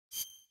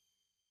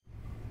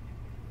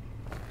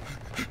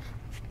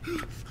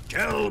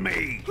Tell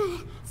me!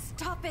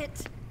 Stop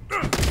it!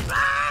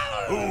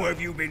 Who have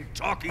you been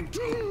talking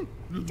to?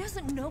 He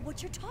doesn't know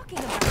what you're talking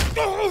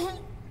about.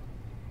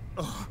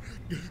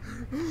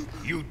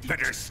 You'd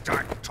better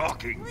start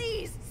talking.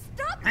 Please,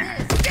 stop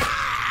this!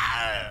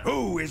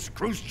 Who is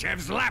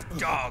Khrushchev's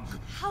lapdog?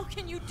 How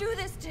can you do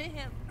this to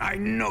him? I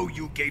know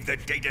you gave the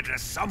data to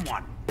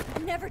someone.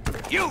 Never do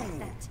You!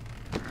 that.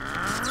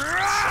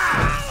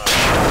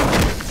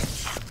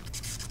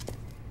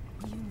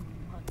 You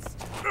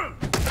monster.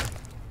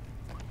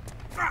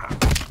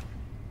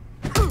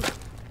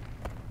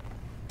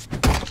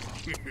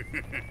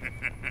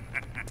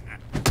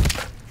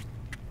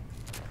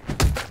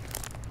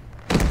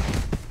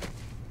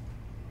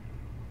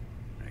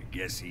 I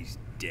guess he's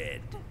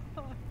dead.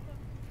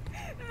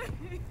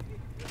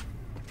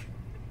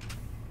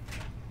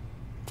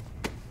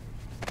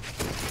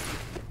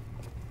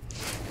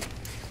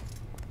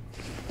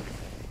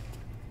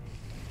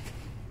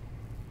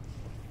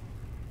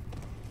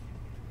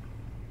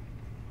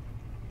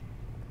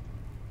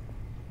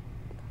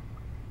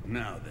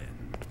 Now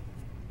then,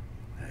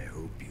 I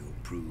hope you'll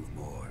prove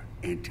more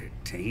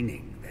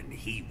entertaining than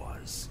he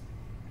was.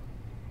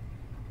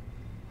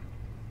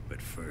 But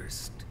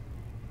first,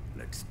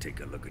 let's take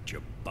a look at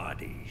your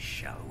body,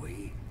 shall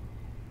we?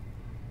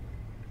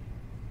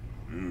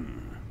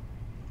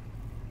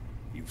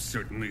 You've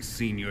certainly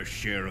seen your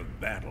share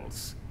of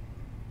battles.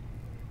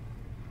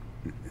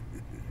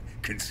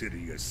 Consider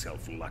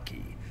yourself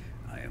lucky.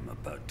 I am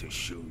about to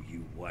show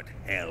you what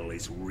hell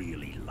is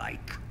really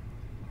like.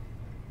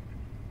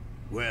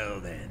 Well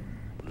then,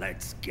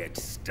 let's get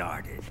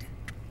started.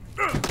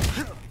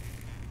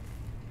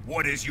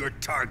 What is your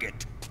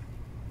target?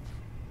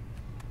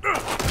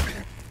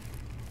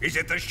 Is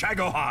it the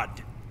Shagohod?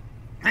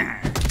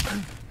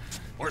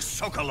 Or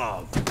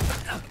Sokolov?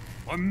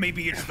 Or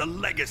maybe it's the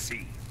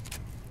Legacy?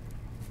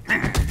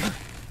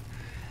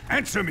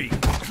 Answer me!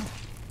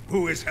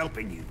 Who is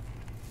helping you?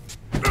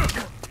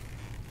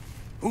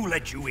 Who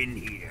let you in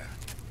here?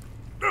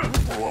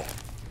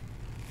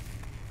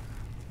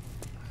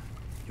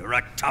 You're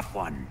a tough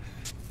one,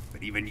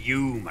 but even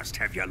you must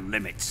have your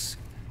limits.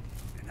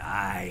 And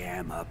I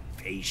am a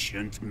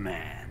patient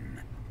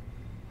man.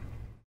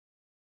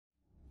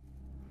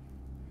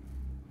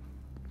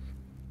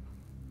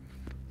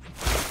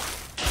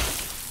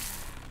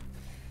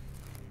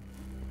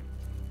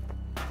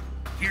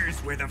 Here's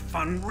where the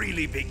fun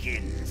really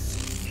begins.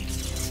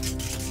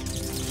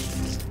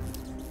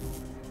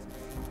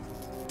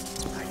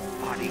 My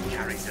body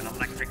carries an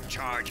electric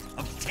charge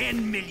of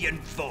 10 million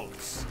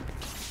volts.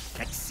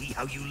 Let's see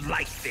how you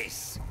like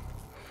this.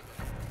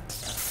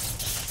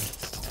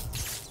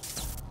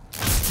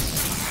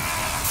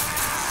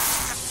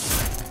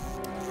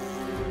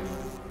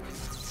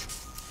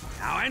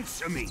 Now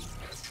answer me.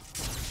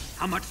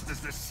 How much does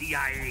the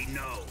CIA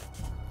know?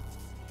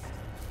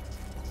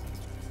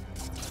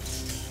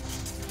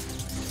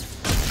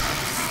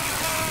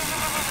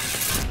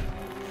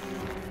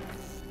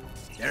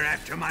 They're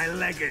after my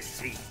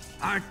legacy,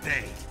 aren't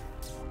they?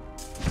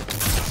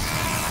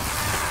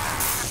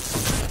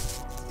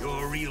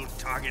 Your real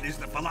target is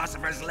the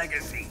Philosopher's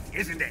Legacy,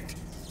 isn't it?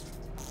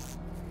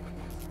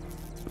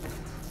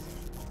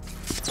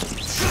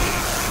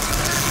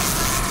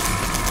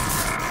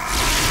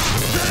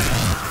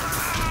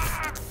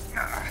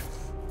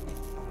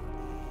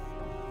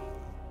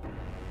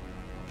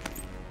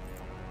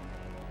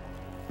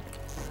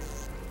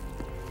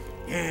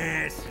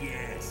 Yes,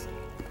 yes.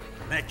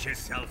 Let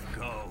yourself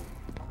go.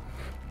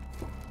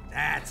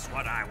 That's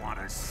what I want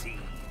to see.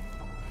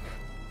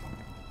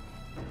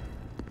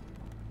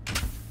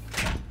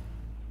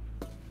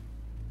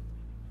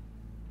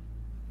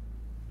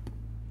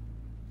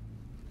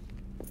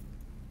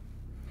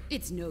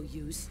 It's no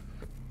use.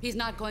 He's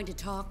not going to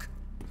talk.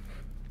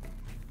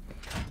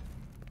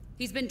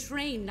 He's been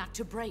trained not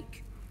to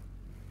break.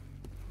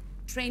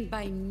 Trained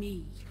by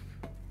me.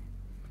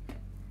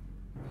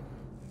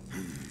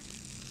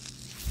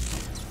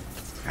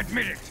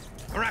 Admit it!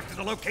 We're after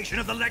the location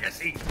of the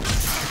Legacy!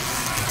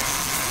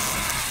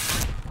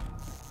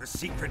 The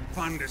secret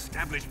fund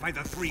established by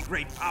the three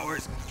great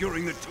powers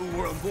during the 2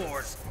 world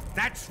wars.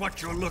 That's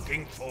what you're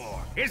looking for,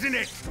 isn't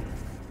it?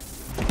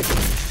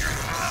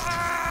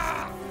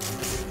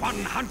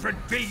 $100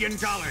 billion,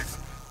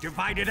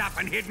 divided up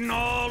and hidden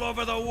all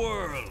over the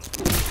world.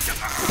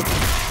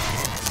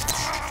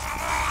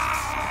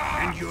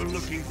 And you're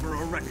looking for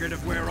a record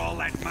of where all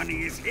that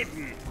money is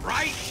hidden,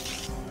 right?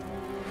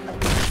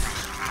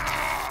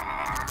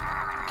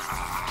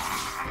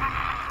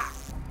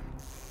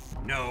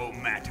 No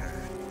matter.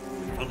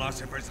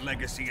 Philosopher's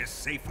Legacy is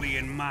safely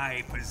in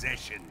my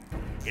possession,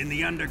 in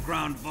the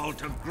underground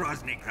vault of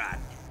Groznygrad.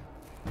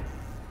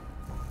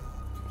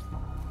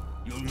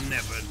 You'll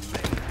never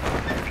lay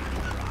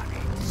finger on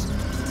it.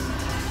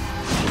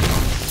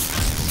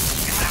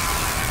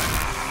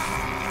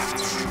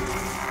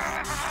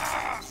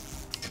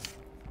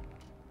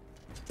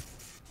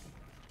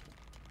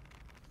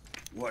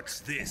 What's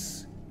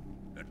this?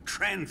 A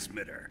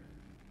transmitter.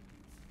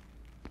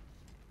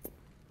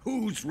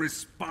 Who's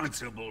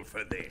responsible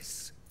for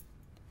this?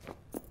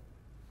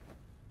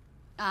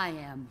 I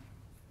am.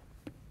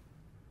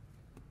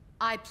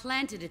 I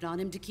planted it on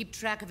him to keep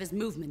track of his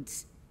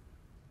movements.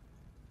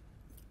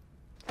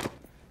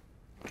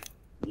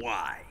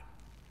 Why?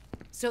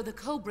 So the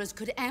Cobras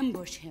could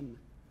ambush him.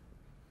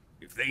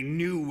 If they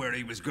knew where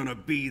he was gonna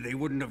be, they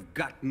wouldn't have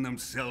gotten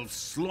themselves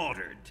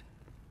slaughtered.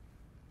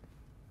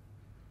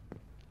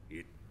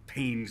 It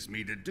pains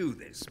me to do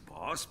this,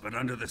 boss, but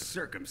under the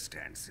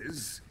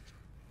circumstances,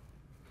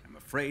 I'm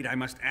afraid I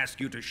must ask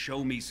you to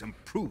show me some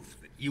proof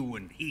that you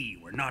and he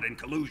were not in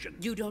collusion.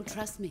 You don't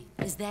trust me,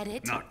 is that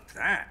it? Not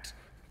that,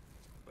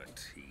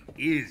 but he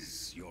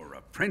is your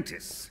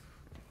apprentice.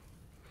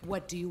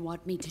 What do you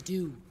want me to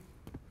do?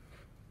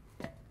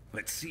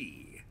 Let's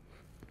see.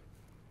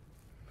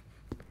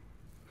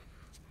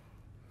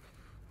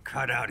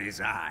 Cut out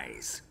his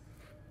eyes.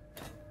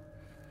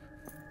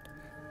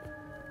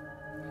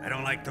 I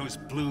don't like those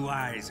blue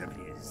eyes of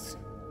his.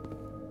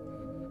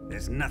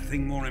 There's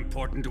nothing more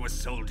important to a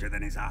soldier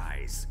than his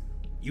eyes.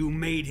 You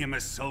made him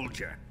a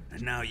soldier,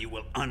 and now you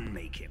will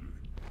unmake him.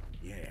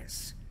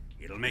 Yes,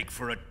 it'll make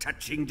for a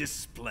touching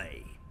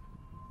display.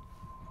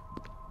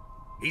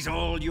 He's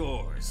all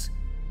yours.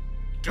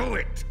 Do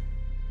it!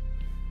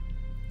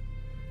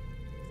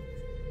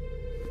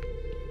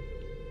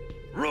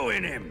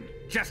 Ruin him,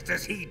 just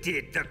as he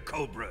did the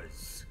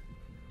Cobras.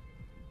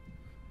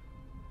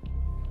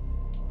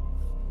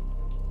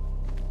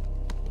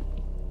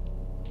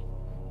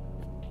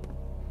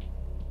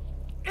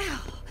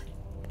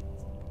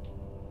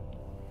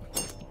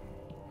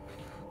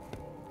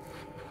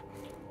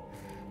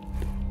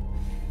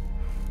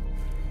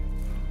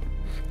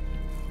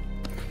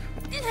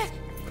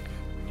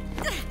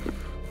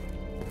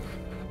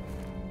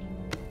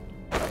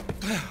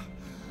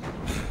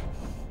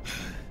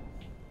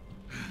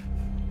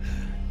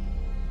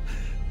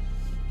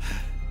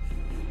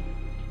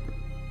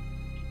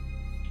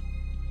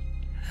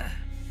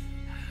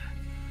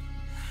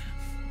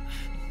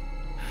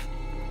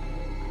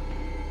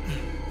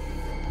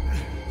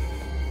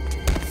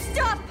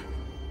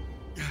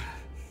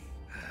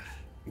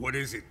 What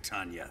is it,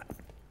 Tanya?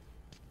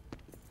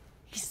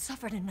 He's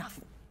suffered enough.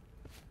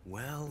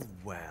 Well,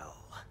 well.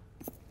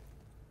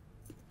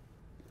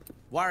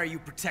 Why are you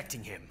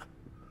protecting him?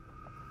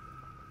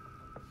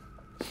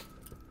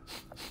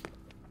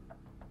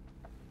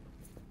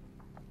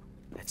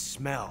 That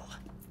smell.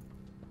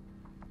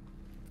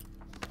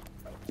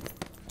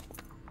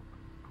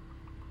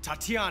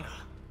 Tatiana!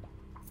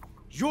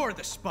 You're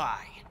the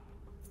spy!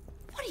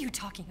 What are you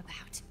talking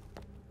about?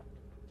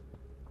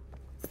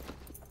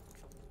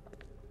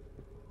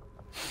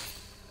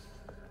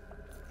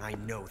 I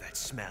know that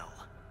smell.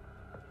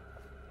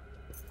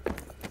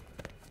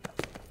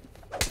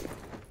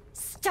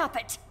 Stop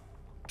it!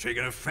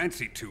 Taking a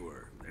fancy to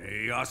her,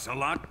 eh,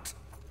 Ocelot?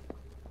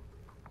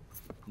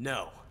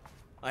 No.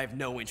 I have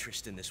no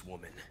interest in this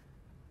woman.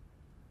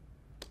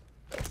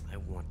 I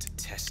want to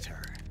test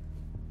her.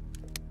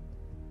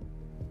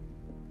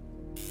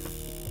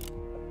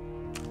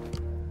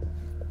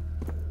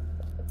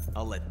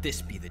 I'll let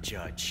this be the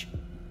judge.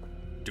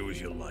 Do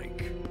as you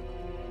like.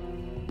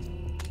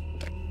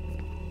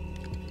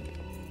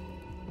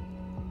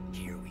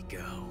 Here we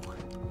go.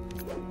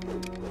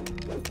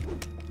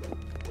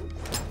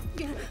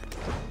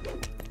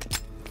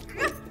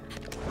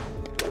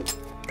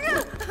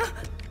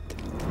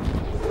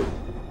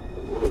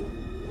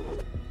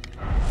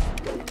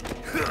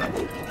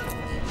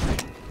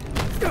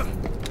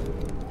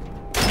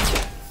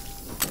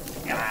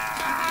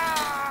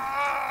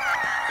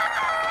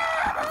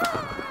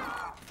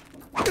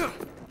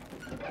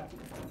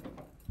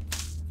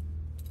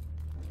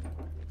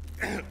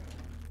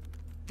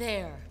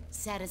 There.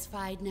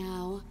 Satisfied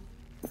now?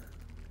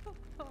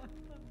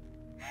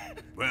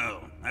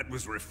 Well, that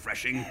was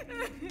refreshing.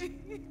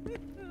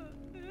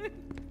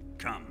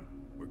 Come,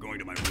 we're going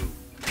to my room.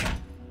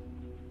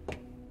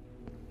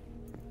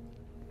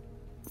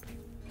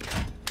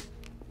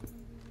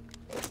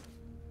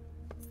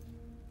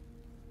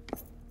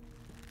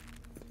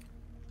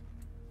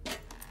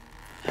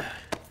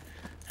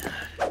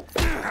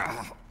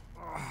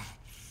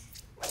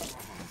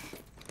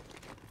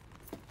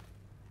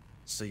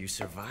 So you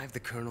survived the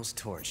Colonel's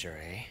torture,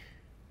 eh?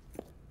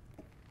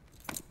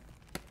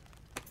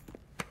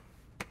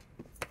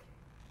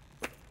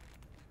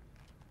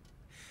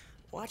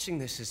 Watching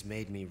this has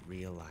made me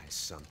realize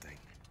something.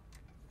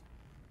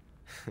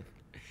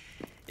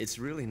 It's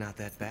really not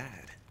that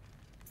bad.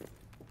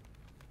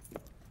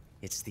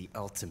 It's the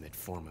ultimate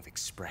form of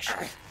expression.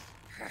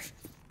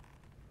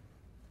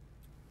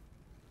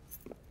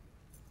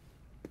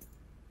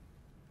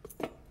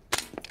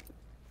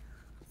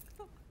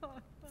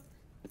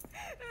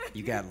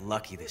 You got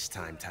lucky this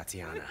time,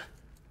 Tatiana.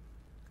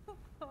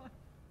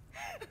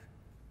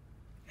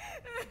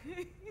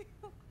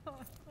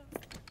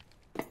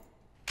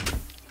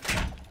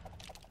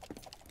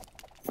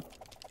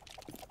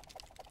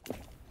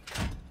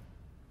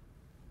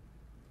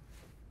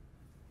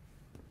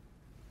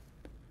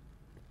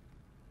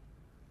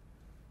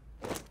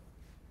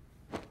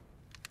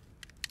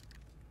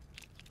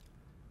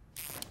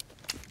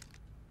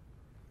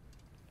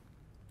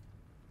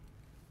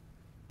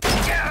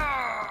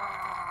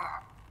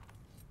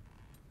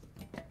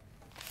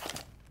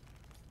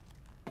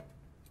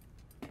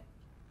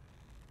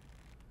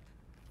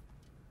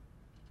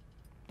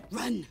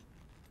 Run!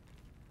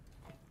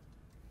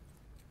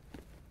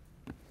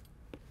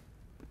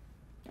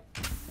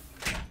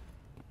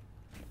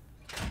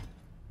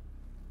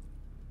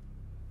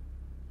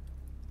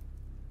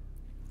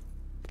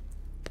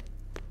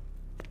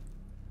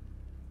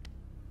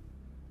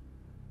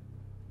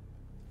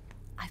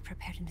 I've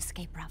prepared an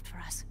escape route for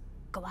us.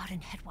 Go out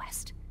and head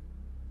west.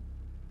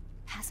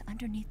 Pass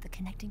underneath the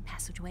connecting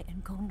passageway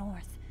and go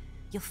north.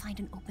 You'll find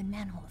an open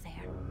manhole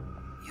there.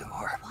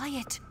 You're...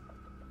 Quiet!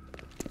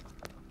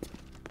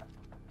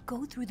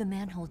 Go through the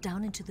manhole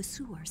down into the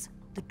sewers.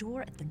 The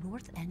door at the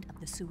north end of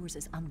the sewers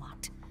is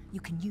unlocked.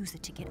 You can use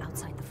it to get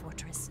outside the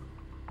fortress.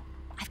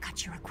 I've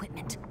got your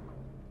equipment.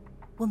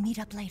 We'll meet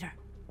up later.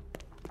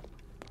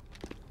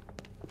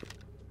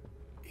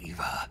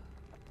 Eva...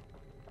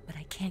 But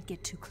I can't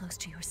get too close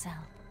to your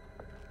cell.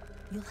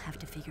 You'll have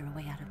to figure a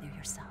way out of there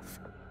yourself.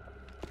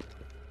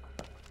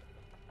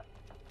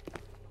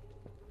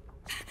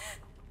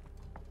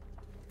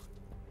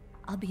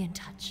 I'll be in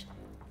touch.